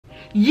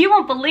You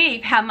won't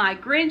believe how my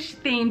Grinch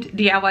themed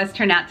DIYs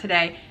turn out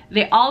today.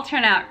 They all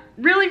turn out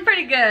really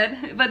pretty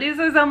good, but this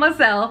is on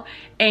myself.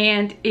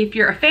 And if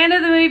you're a fan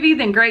of the movie,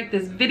 then great,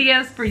 this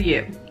video's for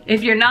you.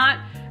 If you're not,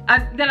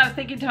 then I was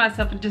thinking to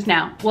myself just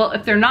now, well,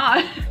 if they're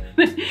not,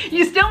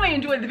 you still may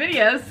enjoy the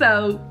video,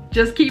 so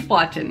just keep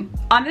watching.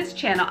 On this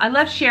channel, I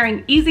love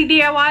sharing easy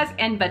DIYs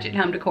and budget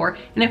home decor.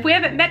 And if we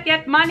haven't met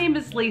yet, my name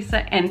is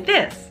Lisa, and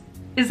this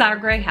is our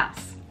gray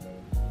house.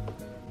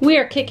 We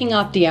are kicking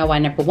off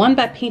DIY number 1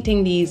 by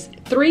painting these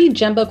 3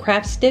 jumbo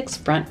craft sticks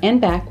front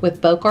and back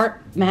with Folk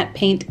Art matte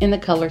paint in the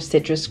color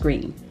Citrus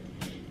Green.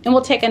 And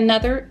we'll take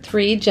another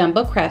 3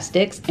 jumbo craft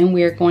sticks and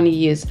we're going to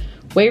use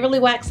Waverly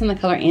Wax in the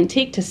color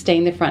Antique to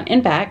stain the front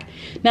and back.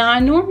 Now I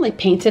normally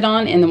paint it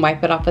on and then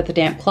wipe it off with a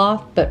damp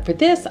cloth, but for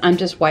this I'm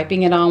just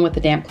wiping it on with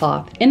a damp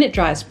cloth and it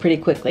dries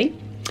pretty quickly.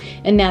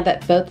 And now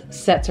that both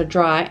sets are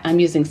dry, I'm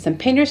using some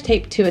painter's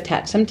tape to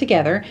attach them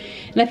together.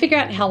 And I figure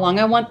out how long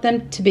I want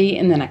them to be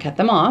and then I cut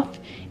them off.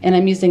 And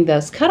I'm using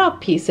those cut off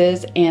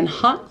pieces and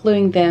hot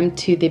gluing them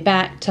to the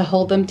back to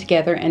hold them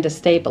together and to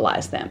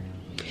stabilize them.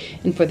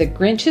 And for the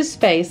Grinch's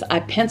face, I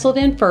penciled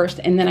in first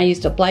and then I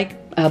used a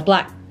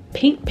black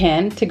paint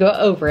pen to go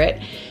over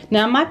it.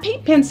 Now my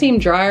paint pen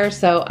seemed drier,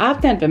 so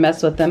I've kind of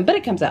messed with them, but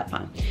it comes out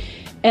fine.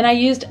 And I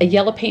used a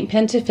yellow paint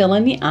pen to fill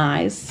in the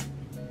eyes.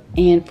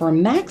 And for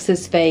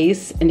Max's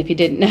face, and if you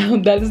didn't know,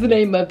 that is the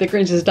name of the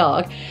Grinch's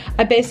dog,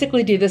 I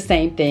basically do the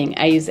same thing.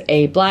 I use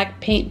a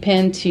black paint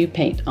pen to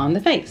paint on the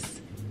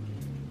face.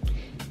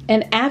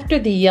 And after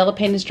the yellow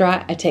paint is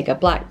dry, I take a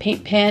black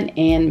paint pen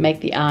and make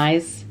the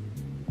eyes.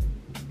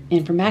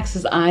 And for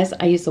Max's eyes,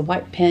 I use a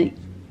white paint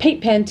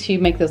pen to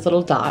make those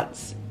little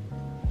dots.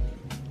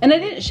 And I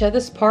didn't show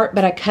this part,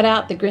 but I cut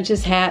out the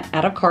Grinch's hat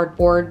out of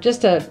cardboard,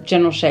 just a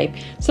general shape,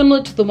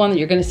 similar to the one that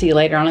you're going to see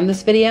later on in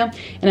this video.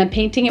 And I'm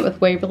painting it with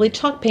Waverly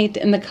chalk paint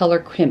in the color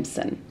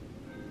Crimson.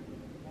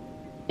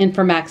 And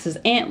for Max's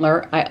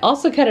antler, I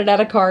also cut it out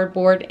of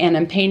cardboard and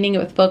I'm painting it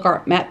with Folk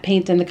Art matte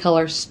paint in the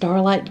color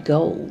Starlight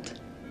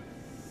Gold.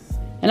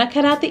 And I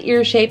cut out the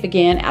ear shape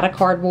again out of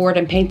cardboard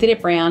and painted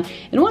it brown.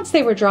 And once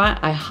they were dry,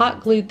 I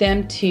hot glued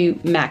them to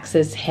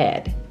Max's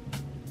head.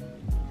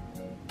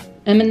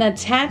 I'm going to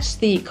attach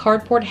the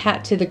cardboard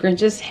hat to the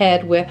Grinch's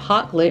head with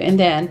hot glue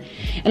and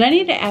I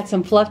need to add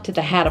some fluff to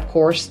the hat, of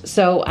course,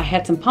 so I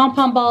had some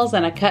pom-pom balls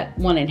and I cut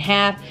one in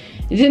half.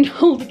 It didn't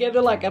hold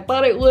together like I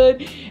thought it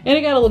would and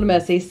it got a little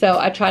messy, so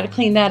I tried to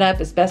clean that up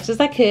as best as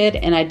I could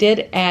and I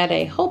did add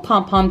a whole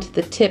pom-pom to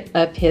the tip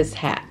of his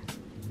hat.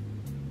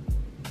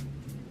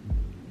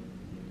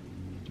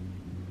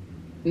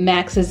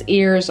 Max's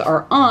ears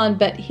are on,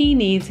 but he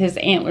needs his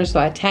antlers, so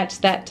I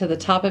attached that to the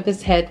top of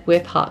his head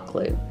with hot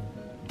glue.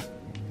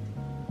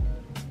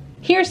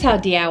 Here's how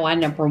DIY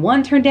number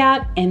 1 turned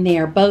out, and they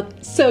are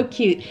both so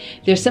cute.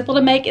 They're simple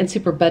to make and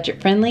super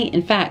budget friendly.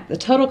 In fact, the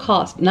total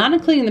cost, not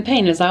including the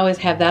paint, as I always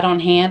have that on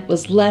hand,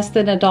 was less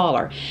than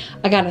 $1.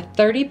 I got a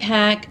 30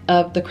 pack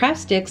of the craft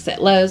sticks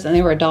at Lowe's and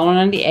they were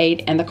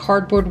 $1.98 and the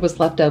cardboard was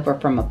left over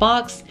from a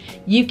box.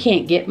 You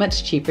can't get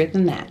much cheaper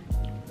than that.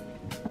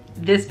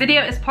 This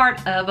video is part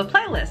of a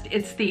playlist.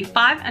 It's the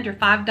 5 Under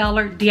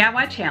 $5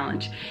 DIY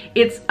Challenge.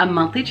 It's a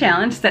monthly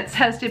challenge that's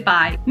hosted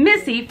by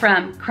Missy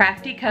from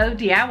Crafty Co.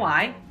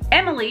 DIY,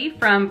 Emily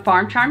from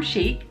Farm Charm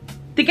Chic.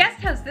 The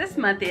guest host this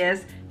month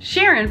is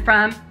Sharon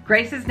from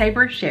Grace's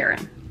Neighbor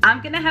Sharon.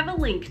 I'm gonna have a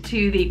link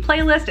to the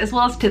playlist as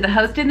well as to the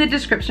host in the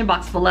description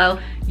box below.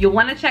 You'll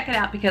wanna check it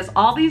out because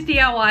all these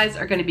DIYs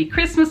are gonna be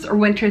Christmas or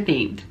winter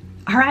themed.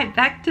 All right,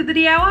 back to the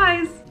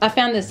DIYs. I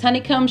found this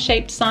honeycomb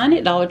shaped sign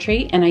at Dollar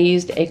Tree and I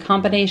used a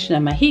combination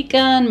of my heat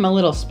gun, my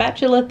little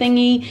spatula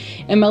thingy,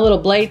 and my little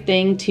blade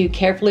thing to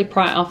carefully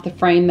pry off the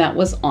frame that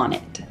was on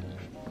it.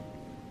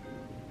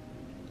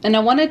 And I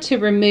wanted to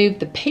remove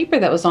the paper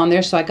that was on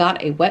there, so I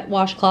got a wet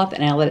washcloth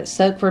and I let it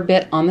soak for a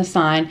bit on the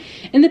sign.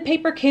 And the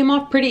paper came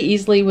off pretty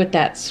easily with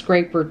that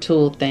scraper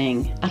tool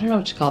thing. I don't know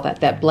what you call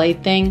that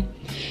blade thing.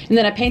 And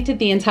then I painted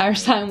the entire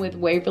sign with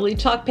Waverly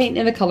chalk paint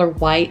in the color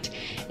white.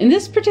 And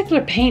this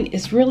particular paint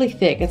is really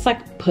thick. It's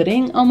like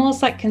pudding,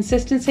 almost like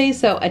consistency.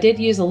 So I did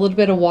use a little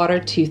bit of water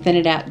to thin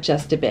it out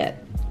just a bit.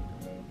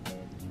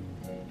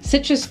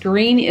 Citrus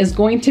Green is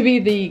going to be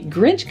the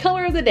Grinch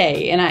color of the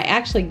day, and I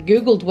actually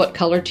Googled what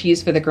color to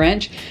use for the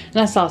Grinch, and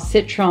I saw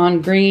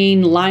citron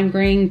green, lime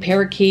green,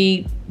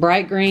 parakeet,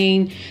 bright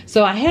green.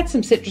 So I had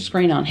some citrus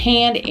green on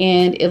hand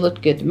and it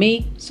looked good to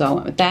me, so I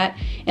went with that.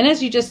 And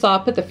as you just saw,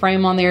 I put the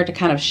frame on there to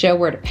kind of show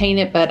where to paint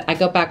it, but I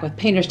go back with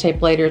painter's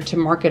tape later to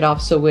mark it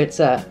off so it's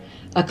a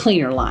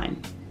cleaner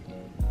line.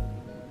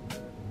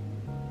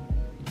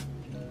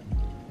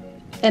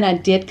 And I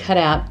did cut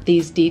out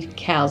these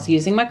decals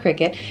using my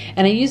Cricut,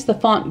 and I used the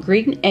font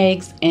Green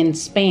Eggs and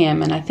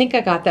Spam, and I think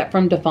I got that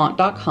from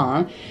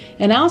defont.com.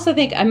 And I also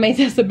think I made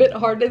this a bit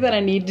harder than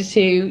I needed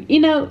to. You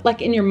know,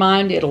 like in your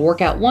mind it'll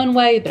work out one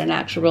way, but in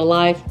actual real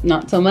life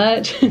not so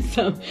much.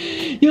 So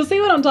you'll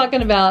see what I'm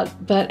talking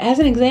about. But as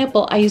an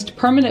example, I used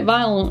permanent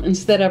vinyl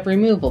instead of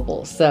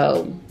removable,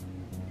 so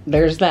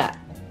there's that.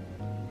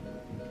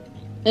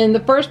 And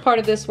the first part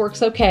of this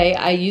works okay.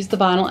 I use the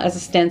vinyl as a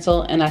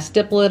stencil and I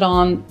stipple it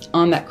on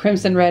that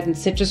crimson red and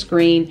citrus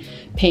green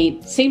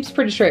paint. Seems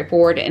pretty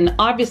straightforward, and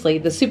obviously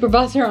the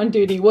supervisor on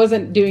duty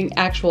wasn't doing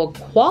actual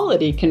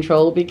quality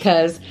control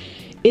because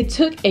it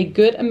took a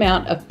good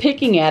amount of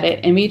picking at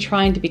it and me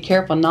trying to be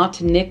careful not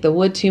to nick the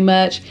wood too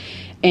much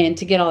and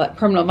to get all that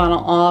permanent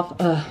vinyl off.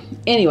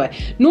 Anyway,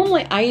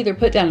 normally I either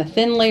put down a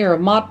thin layer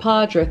of Mod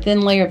Podge or a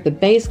thin layer of the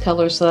base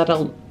color so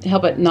that'll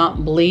help it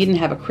not bleed and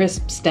have a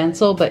crisp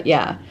stencil. But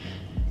yeah,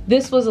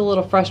 this was a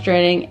little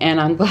frustrating,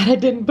 and I'm glad I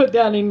didn't put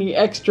down any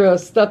extra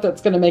stuff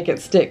that's going to make it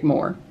stick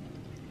more.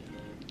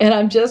 And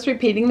I'm just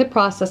repeating the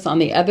process on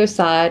the other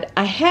side.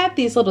 I have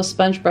these little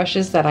sponge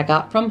brushes that I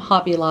got from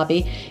Hobby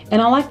Lobby,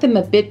 and I like them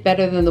a bit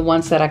better than the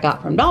ones that I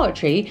got from Dollar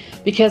Tree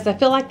because I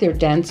feel like they're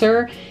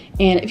denser.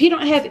 And if you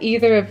don't have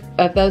either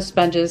of those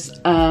sponges,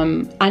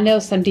 I know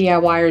some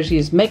DIYers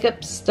use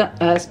makeup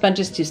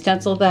sponges to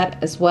stencil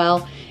that as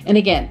well. And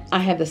again, I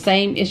have the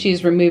same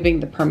issues removing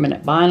the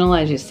permanent vinyl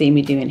as you see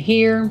me doing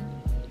here.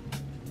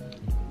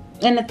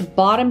 And at the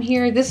bottom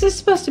here, this is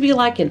supposed to be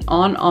like an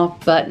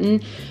on-off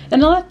button.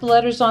 And I left the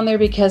letters on there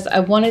because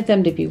I wanted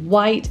them to be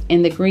white,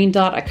 and the green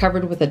dot I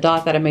covered with a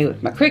dot that I made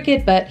with my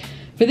Cricut. But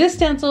for this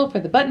stencil, for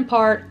the button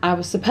part, I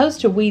was supposed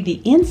to weed the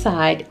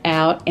inside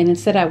out, and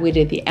instead I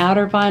weeded the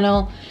outer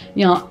vinyl.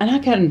 You know, and I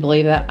couldn't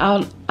believe that.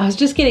 I was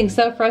just getting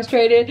so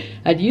frustrated.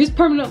 I'd used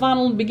permanent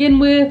vinyl to begin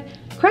with.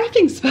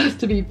 Crafting's supposed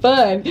to be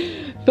fun.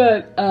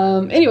 But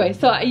anyway,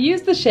 so I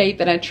used the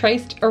shape and I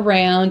traced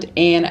around,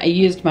 and I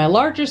used my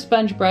larger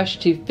sponge brush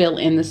to fill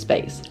in the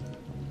space.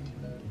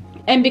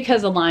 And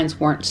because the lines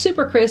weren't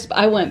super crisp,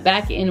 I went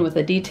back in with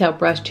a detail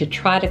brush to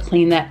try to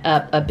clean that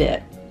up a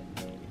bit.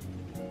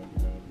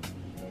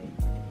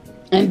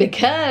 And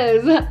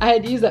because I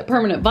had used that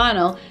permanent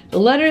vinyl, the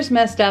letters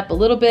messed up a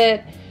little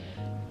bit.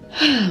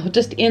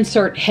 Just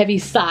insert heavy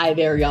sigh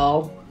there,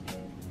 y'all.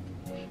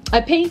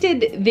 I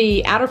painted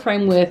the outer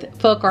frame with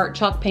folk art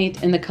chalk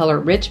paint in the color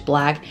Rich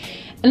Black.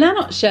 And I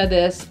don't show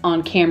this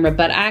on camera,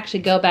 but I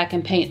actually go back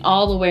and paint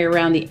all the way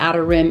around the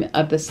outer rim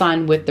of the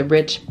sign with the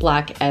Rich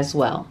Black as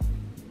well.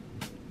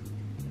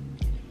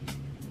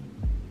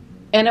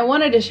 And I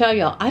wanted to show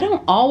y'all, I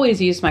don't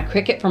always use my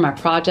Cricut for my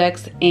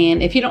projects,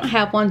 and if you don't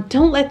have one,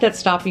 don't let that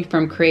stop you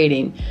from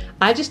creating.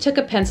 I just took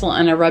a pencil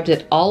and I rubbed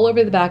it all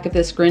over the back of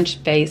this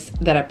Grinch face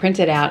that I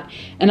printed out,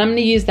 and I'm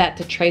gonna use that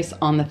to trace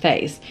on the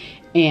face.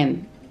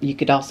 And you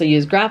could also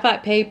use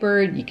graphite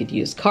paper, you could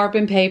use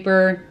carbon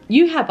paper,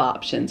 you have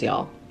options,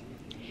 y'all.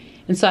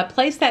 And so I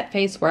place that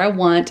face where I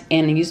want,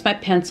 and I use my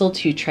pencil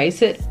to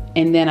trace it,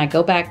 and then I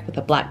go back with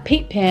a black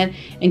paint pen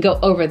and go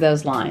over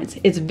those lines.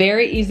 It's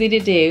very easy to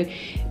do,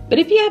 but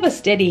if you have a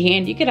steady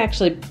hand, you could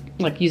actually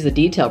like use a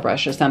detail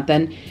brush or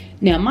something.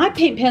 Now my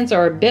paint pens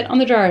are a bit on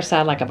the drier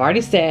side, like I've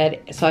already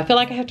said, so I feel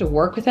like I have to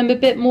work with them a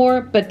bit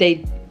more, but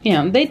they, you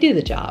know, they do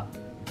the job.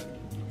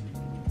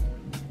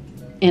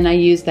 And I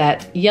use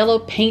that yellow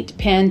paint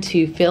pen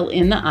to fill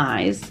in the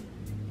eyes.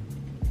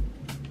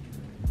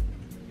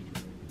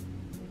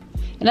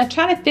 And I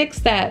try to fix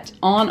that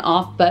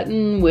on-off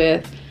button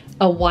with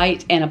a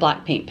white and a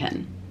black paint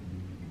pen.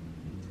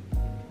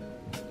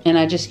 And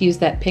I just use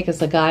that pick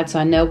as a guide so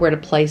I know where to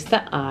place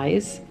the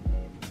eyes.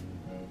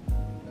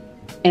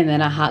 And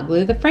then I hot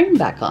glue the frame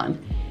back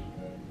on.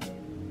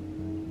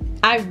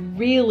 I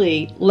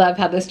really love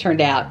how this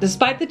turned out.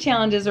 Despite the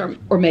challenges, or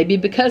maybe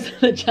because of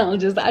the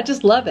challenges, I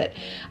just love it.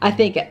 I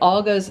think it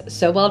all goes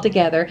so well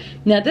together.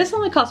 Now this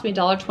only cost me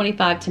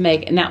 $1.25 to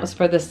make, and that was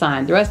for the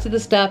sign. The rest of the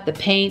stuff, the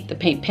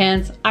paint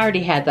pens, I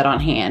already had that on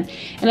hand.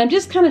 And I'm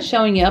just kind of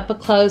showing you up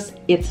close.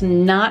 It's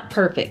not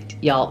perfect,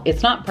 y'all.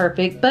 It's not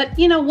perfect, but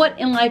you know what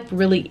in life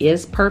really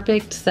is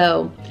perfect?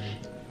 So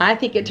I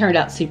think it turned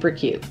out super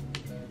cute.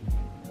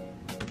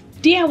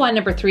 DIY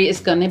number 3 is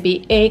going to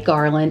be a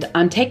garland.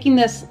 I'm taking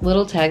this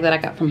little tag that I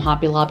got from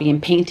Hobby Lobby and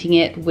painting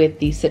it with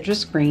the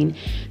citrus green.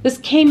 This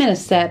came in a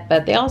set,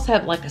 but they also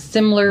have like a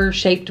similar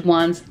shaped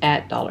ones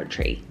at Dollar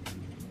Tree.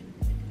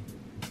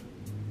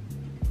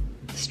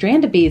 The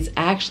strand of beads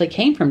actually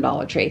came from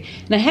Dollar Tree,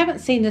 and I haven't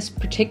seen this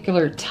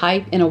particular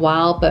type in a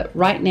while, but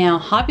right now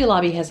Hobby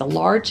Lobby has a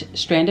large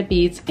strand of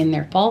beads in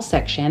their fall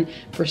section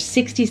for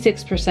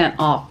 66%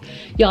 off.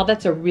 Y'all,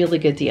 that's a really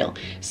good deal.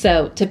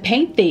 So to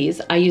paint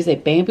these, I use a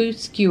bamboo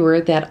skewer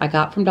that I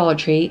got from Dollar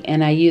Tree,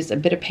 and I use a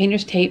bit of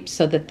painter's tape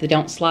so that they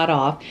don't slide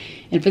off.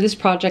 And for this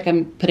project,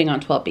 I'm putting on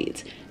 12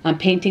 beads. I'm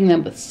painting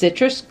them with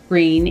citrus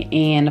green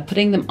and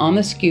putting them on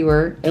the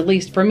skewer. At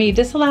least for me,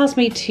 this allows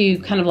me to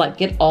kind of like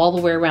get all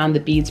the way around the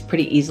beads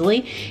pretty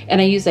easily.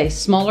 And I use a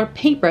smaller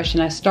paintbrush,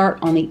 and I start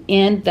on the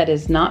end that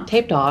is not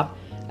taped off.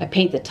 I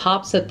paint the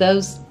tops of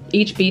those,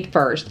 each bead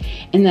first,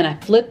 and then I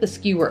flip the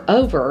skewer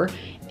over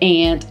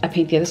and I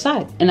paint the other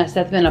side. And I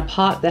set them in a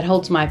pot that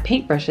holds my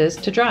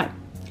paintbrushes to dry.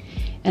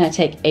 And I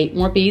take 8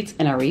 more beads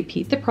and I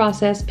repeat the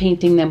process,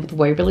 painting them with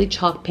Waverly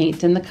chalk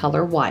paint in the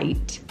color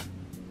white.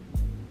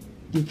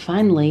 And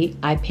finally,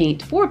 I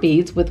paint 4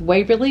 beads with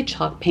Waverly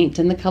chalk paint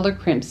in the color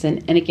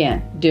crimson, and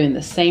again, doing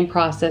the same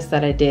process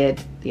that I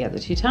did the other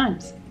 2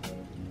 times.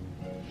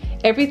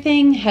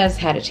 Everything has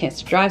had a chance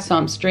to dry, so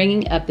I'm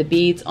stringing up the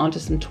beads onto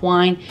some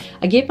twine.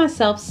 I give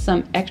myself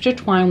some extra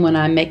twine when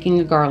I'm making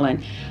a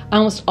garland. I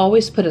almost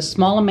always put a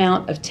small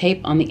amount of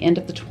tape on the end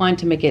of the twine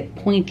to make it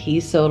pointy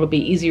so it'll be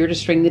easier to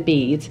string the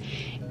beads.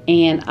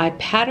 And I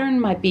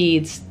patterned my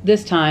beads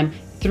this time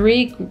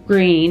 3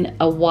 green,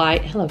 a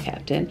white, hello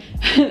Captain,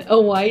 a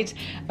white,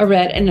 a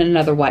red, and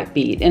another white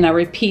bead. And I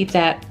repeat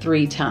that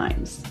 3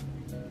 times.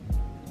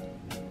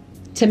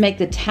 To make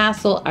the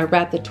tassel, I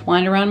wrap the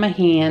twine around my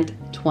hand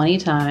 20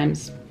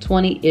 times,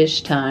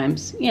 20-ish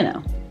times, you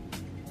know.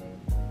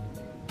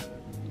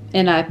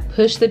 And I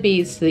push the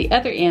beads to the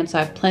other end so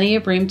I have plenty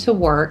of room to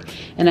work,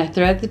 and I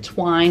thread the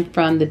twine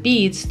from the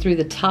beads through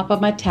the top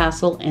of my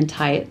tassel and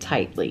tie it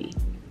tightly.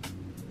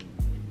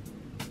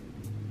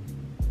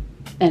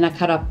 And I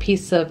cut a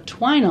piece of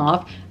twine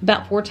off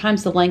about 4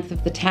 times the length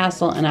of the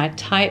tassel, and I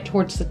tie it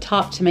towards the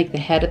top to make the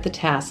head of the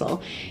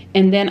tassel.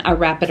 And then I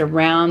wrap it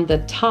around the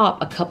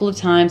top a couple of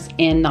times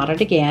and knot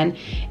it again.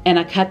 And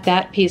I cut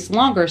that piece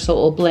longer so it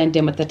will blend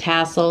in with the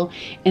tassel.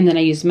 And then I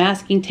use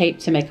masking tape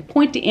to make a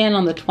pointy end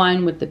on the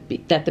twine with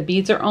that the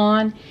beads are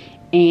on.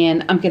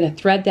 And I'm going to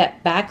thread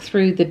that back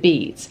through the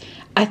beads.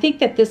 I think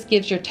that this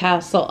gives your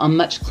tassel a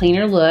much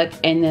cleaner look,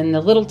 and then the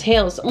little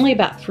tail is only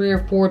about 3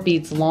 or 4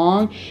 beads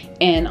long,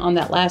 and on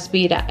that last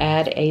bead I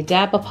add a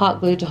dab of hot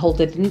glue to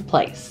hold it in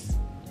place.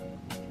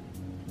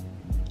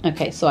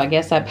 Okay, so I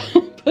guess I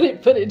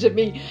put footage of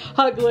me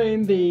hot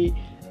gluing the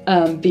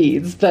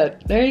beads,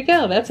 but there you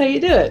go, that's how you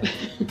do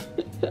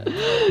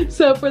it.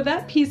 So for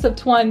that piece of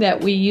twine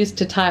that we used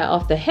to tie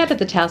off the head of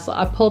the tassel,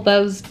 I pulled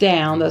those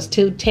down, those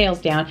 2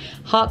 tails down,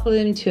 hot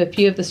glued into a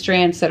few of the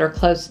strands that are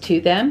close to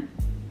them.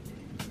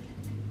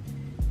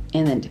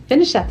 And then to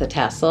finish out the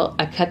tassel,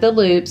 I cut the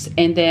loops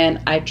and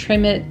then I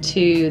trim it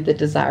to the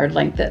desired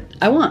length that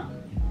I want.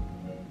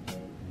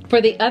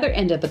 For the other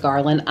end of the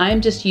garland,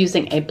 I'm just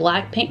using a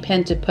black paint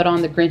pen to put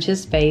on the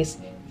Grinch's face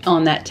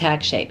on that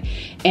tag shape.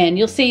 And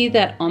you'll see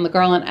that on the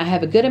garland, I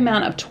have a good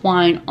amount of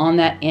twine on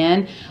that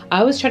end. I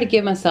always try to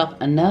give myself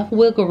enough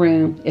wiggle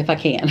room if I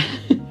can.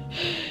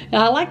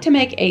 Now I like to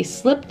make a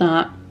slip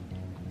knot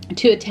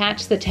to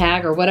attach the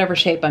tag or whatever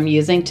shape I'm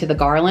using to the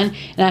garland,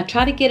 and I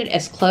try to get it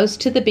as close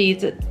to the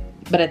beads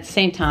but at the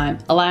same time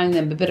allowing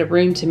them a bit of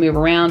room to move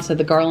around so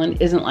the garland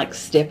isn't like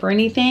stiff or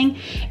anything.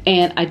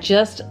 And I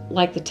just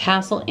like the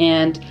tassel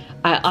end,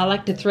 I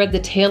like to thread the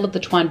tail of the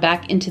twine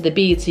back into the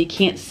bead so you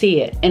can't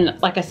see it, and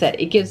like I said,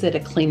 it gives it a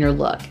cleaner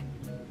look.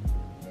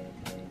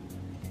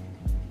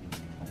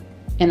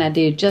 And I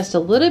do just a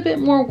little bit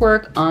more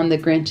work on the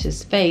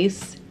Grinch's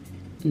face,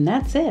 and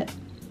that's it.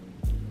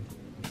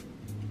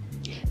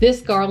 This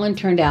garland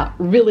turned out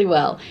really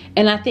well,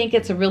 and I think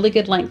it's a really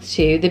good length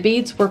too. The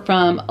beads were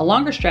from a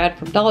longer strand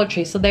from Dollar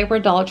Tree, so they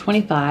were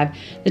 $1.25.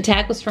 The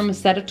tag was from a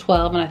set of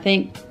 12, and I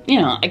think, you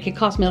know, it could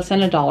cost me less than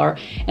 $1.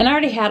 And I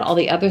already had all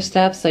the other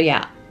stuff, so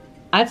yeah,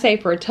 I'd say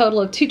for a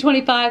total of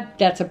 $2.25,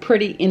 that's a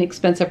pretty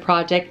inexpensive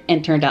project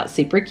and turned out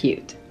super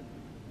cute.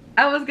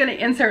 I was gonna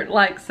insert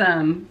like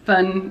some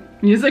fun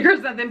music or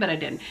something, but I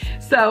didn't.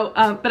 So,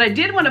 but I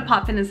did want to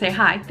pop in and say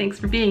hi, thanks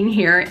for being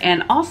here,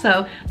 and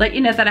also let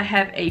you know that I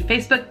have a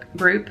Facebook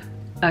group,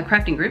 a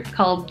crafting group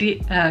called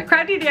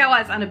Crafty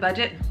DIYs on a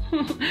Budget.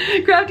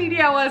 Crafty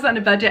DIYs on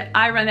a Budget.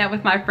 I run that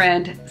with my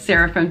friend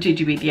Sarah from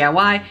GGB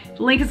DIY.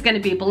 The link is gonna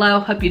be below.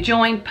 Hope you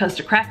join,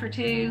 post a craft or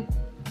 2,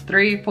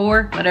 3,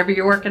 4, whatever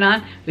you're working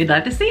on. We'd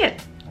love to see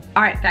it.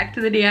 All right, back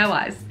to the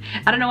DIYs.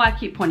 I don't know why I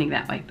keep pointing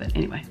that way, but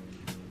anyway.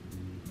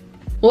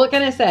 What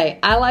can I say?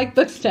 I like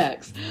book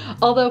stacks.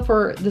 Although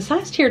for the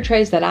size tier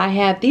trays that I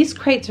have, these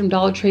crates from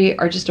Dollar Tree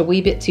are just a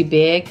wee bit too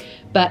big,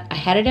 but I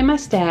had it in my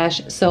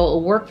stash, so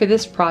it'll work for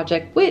this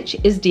project, which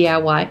is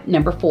DIY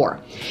number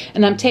 4.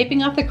 And I'm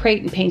taping off the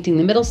crate and painting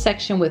the middle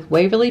section with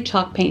Waverly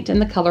chalk paint in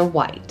the color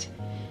white.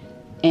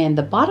 And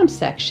the bottom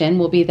section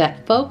will be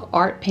that folk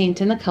art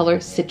paint in the color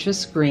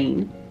citrus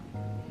green.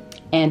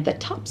 And the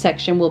top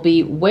section will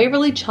be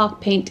Waverly chalk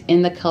paint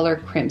in the color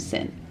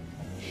crimson.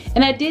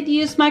 And I did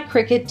use my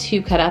Cricut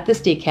to cut out this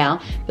decal.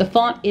 The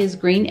font is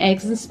Green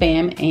Eggs and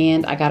Spam,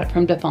 and I got it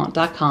from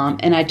defont.com,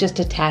 and I just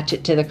attach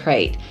it to the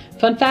crate.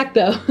 Fun fact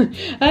though,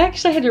 I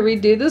actually had to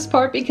redo this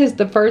part because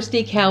the first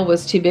decal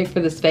was too big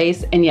for this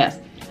face, and yes,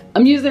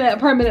 I'm using that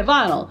permanent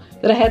vinyl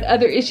that I had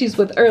other issues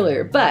with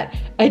earlier, but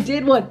I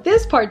did want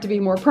this part to be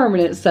more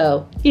permanent,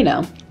 so, you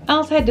know, I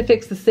also had to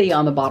fix the C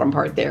on the bottom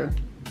part there.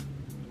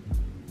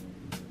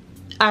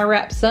 I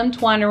wrap some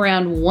twine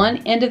around one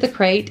end of the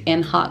crate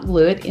and hot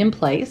glue it in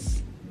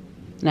place.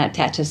 And I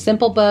attach a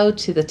simple bow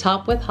to the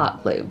top with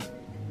hot glue.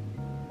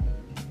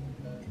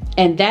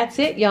 And that's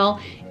it, y'all.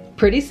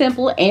 Pretty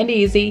simple and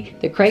easy.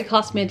 The crate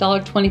cost me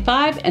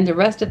 $1.25, and the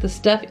rest of the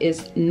stuff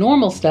is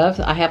normal stuff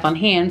I have on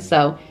hand,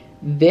 so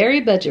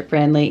very budget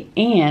friendly,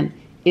 and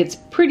it's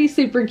pretty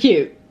super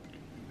cute.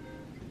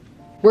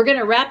 We're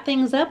gonna wrap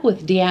things up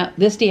with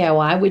this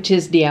DIY, which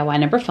is DIY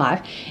number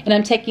 5. And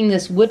I'm taking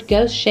this wood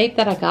ghost shape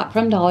that I got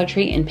from Dollar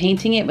Tree and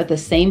painting it with the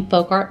same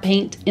folk art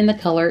paint in the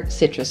color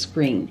citrus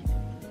green.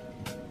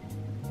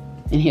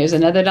 And here's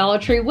another Dollar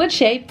Tree wood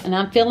shape, and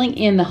I'm filling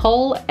in the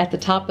hole at the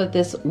top of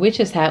this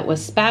witch's hat with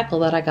spackle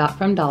that I got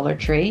from Dollar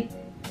Tree.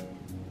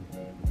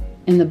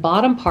 And the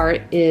bottom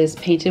part is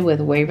painted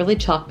with Waverly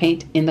chalk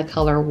paint in the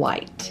color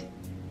white.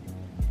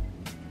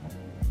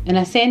 And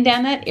I sand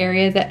down that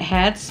area that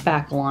had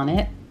spackle on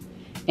it.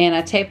 And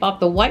I tape off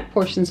the white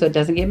portion so it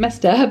doesn't get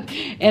messed up.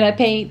 And I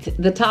paint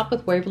the top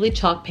with Waverly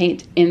chalk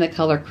paint in the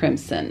color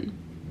crimson.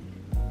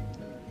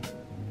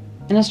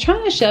 And I was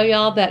trying to show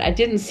y'all that I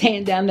didn't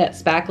sand down that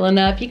spackle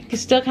enough. You can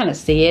still kind of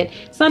see it.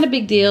 It's not a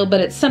big deal,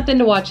 but it's something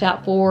to watch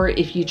out for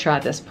if you try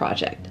this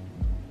project.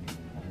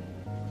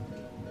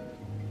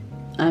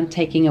 I'm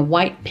taking a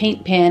white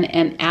paint pen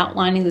and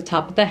outlining the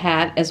top of the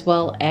hat as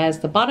well as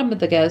the bottom of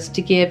the ghost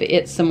to give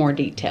it some more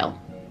detail.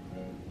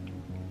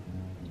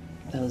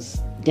 Those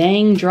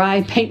dang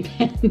dry paint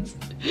pens.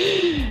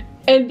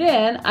 And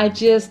then I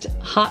just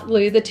hot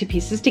glue the two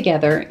pieces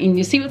together, and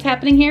you see what's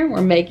happening here?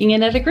 We're making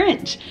it at a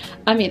Grinch.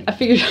 I mean, I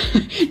figured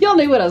y'all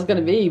knew what I was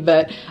gonna be,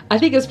 but I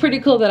think it's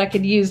pretty cool that I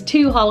could use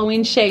two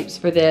Halloween shapes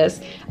for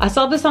this. I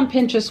saw this on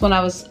Pinterest when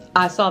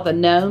I saw the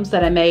gnomes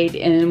that I made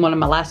in one of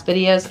my last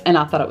videos, and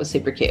I thought it was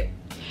super cute.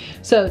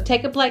 So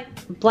take a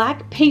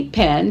black paint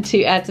pen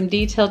to add some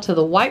detail to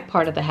the white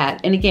part of the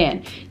hat. And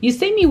again, you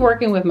see me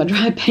working with my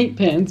dry paint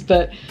pens,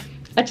 but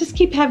I just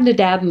keep having to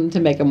dab them to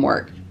make them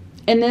work.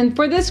 And then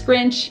for this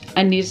Grinch,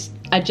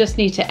 I just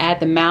need to add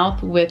the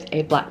mouth with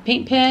a black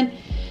paint pen.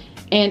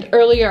 And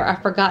earlier I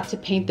forgot to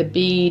paint the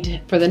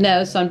bead for the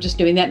nose, so I'm just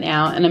doing that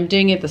now. And I'm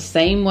doing it the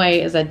same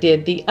way as I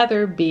did the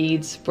other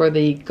beads for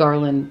the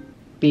garland,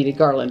 beaded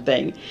garland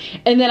thing.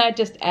 And then I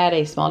just add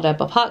a small dab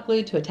of hot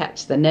glue to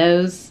attach the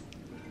nose.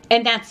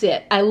 And that's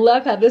it. I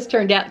love how this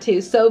turned out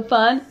too. So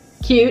fun,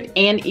 cute,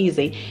 and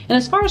easy. And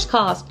as far as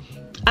cost,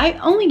 I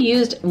only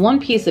used one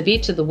piece of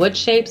each of the wood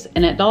shapes,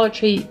 and at Dollar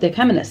Tree they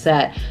come in a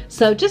set.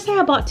 So just say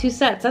I bought two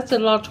sets, that's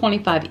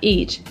 $1.25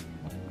 each.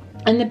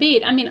 And the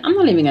bead, I mean, I'm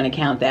not even gonna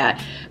count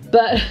that,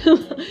 but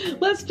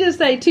let's just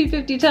say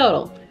 $2.50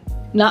 total.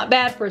 Not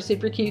bad for a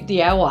super cute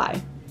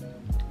DIY.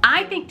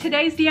 I think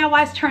today's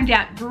DIYs turned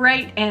out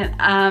great,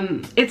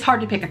 and it's hard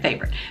to pick a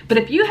favorite. But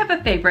if you have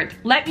a favorite,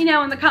 let me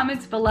know in the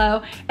comments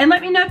below, and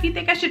let me know if you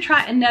think I should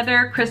try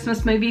another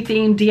Christmas movie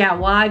themed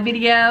DIY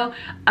video.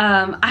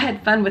 I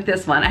had fun with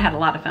this one. I had a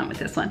lot of fun with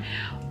this one.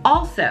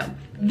 Also,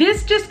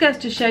 this just goes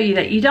to show you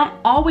that you don't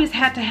always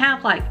have to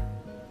have like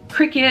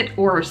Cricut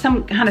or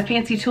some kind of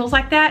fancy tools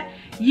like that.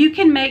 You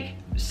can make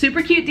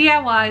super cute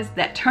DIYs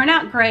that turn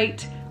out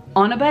great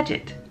on a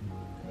budget.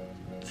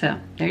 So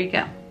there you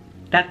go.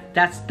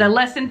 That's the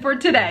lesson for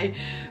today.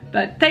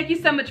 But thank you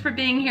so much for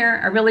being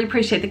here. I really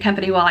appreciate the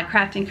company while I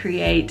craft and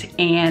create,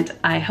 and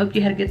I hope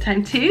you had a good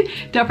time too.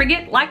 Don't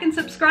forget, like and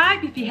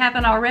subscribe if you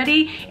haven't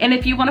already. And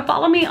if you want to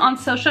follow me on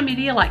social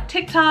media like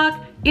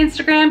TikTok,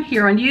 Instagram,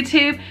 here on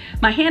YouTube,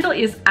 my handle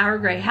is Our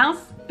Gray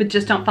House, but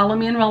just don't follow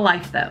me in real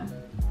life though,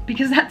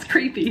 because that's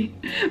creepy.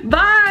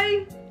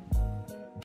 Bye.